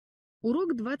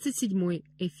Урок 27.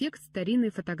 Эффект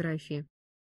старинной фотографии.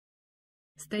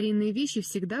 Старинные вещи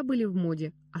всегда были в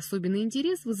моде. Особенный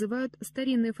интерес вызывают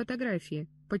старинные фотографии.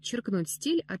 Подчеркнуть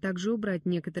стиль, а также убрать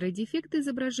некоторые дефекты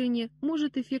изображения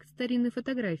может эффект старинной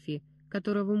фотографии,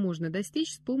 которого можно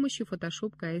достичь с помощью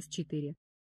Photoshop CS4.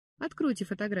 Откройте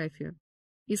фотографию.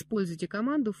 Используйте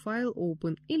команду File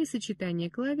Open или сочетание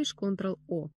клавиш Ctrl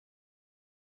O.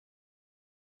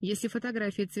 Если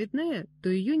фотография цветная, то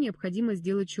ее необходимо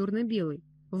сделать черно-белой.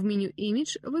 В меню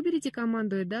Image выберите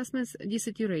команду Adjustments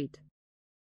Desaturate.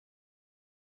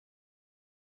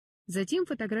 Затем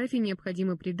фотографии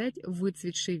необходимо придать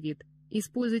выцветший вид.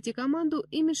 Используйте команду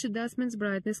Image Adjustments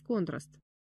Brightness Contrast.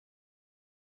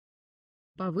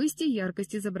 Повысьте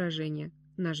яркость изображения.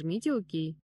 Нажмите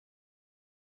Ок.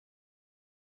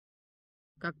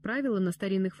 Как правило, на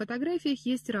старинных фотографиях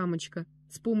есть рамочка.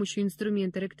 С помощью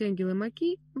инструмента Rectangular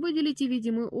Marquee выделите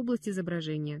видимую область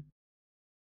изображения.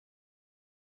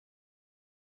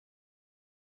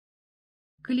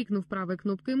 Кликнув правой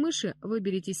кнопкой мыши,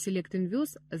 выберите Select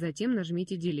Inverse, затем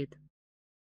нажмите Delete.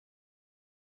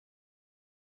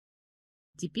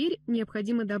 Теперь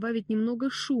необходимо добавить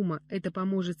немного шума, это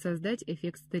поможет создать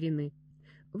эффект старины.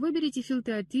 Выберите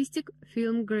фильтр Artistic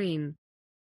Film Grain.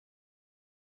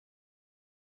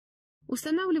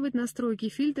 Устанавливать настройки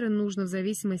фильтра нужно в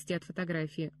зависимости от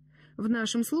фотографии. В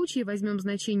нашем случае возьмем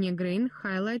значение Grain,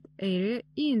 Highlight, Area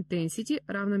и Intensity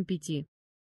равным 5.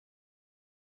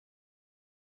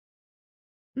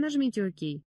 Нажмите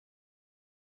ОК.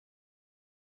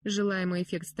 Желаемый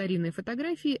эффект старинной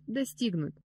фотографии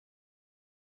достигнут.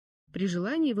 При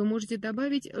желании вы можете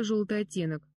добавить желтый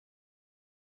оттенок.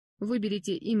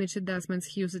 Выберите Image Adjustments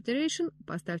Hue Saturation,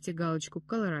 поставьте галочку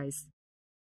Colorize.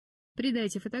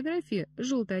 Придайте фотографии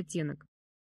желтый оттенок.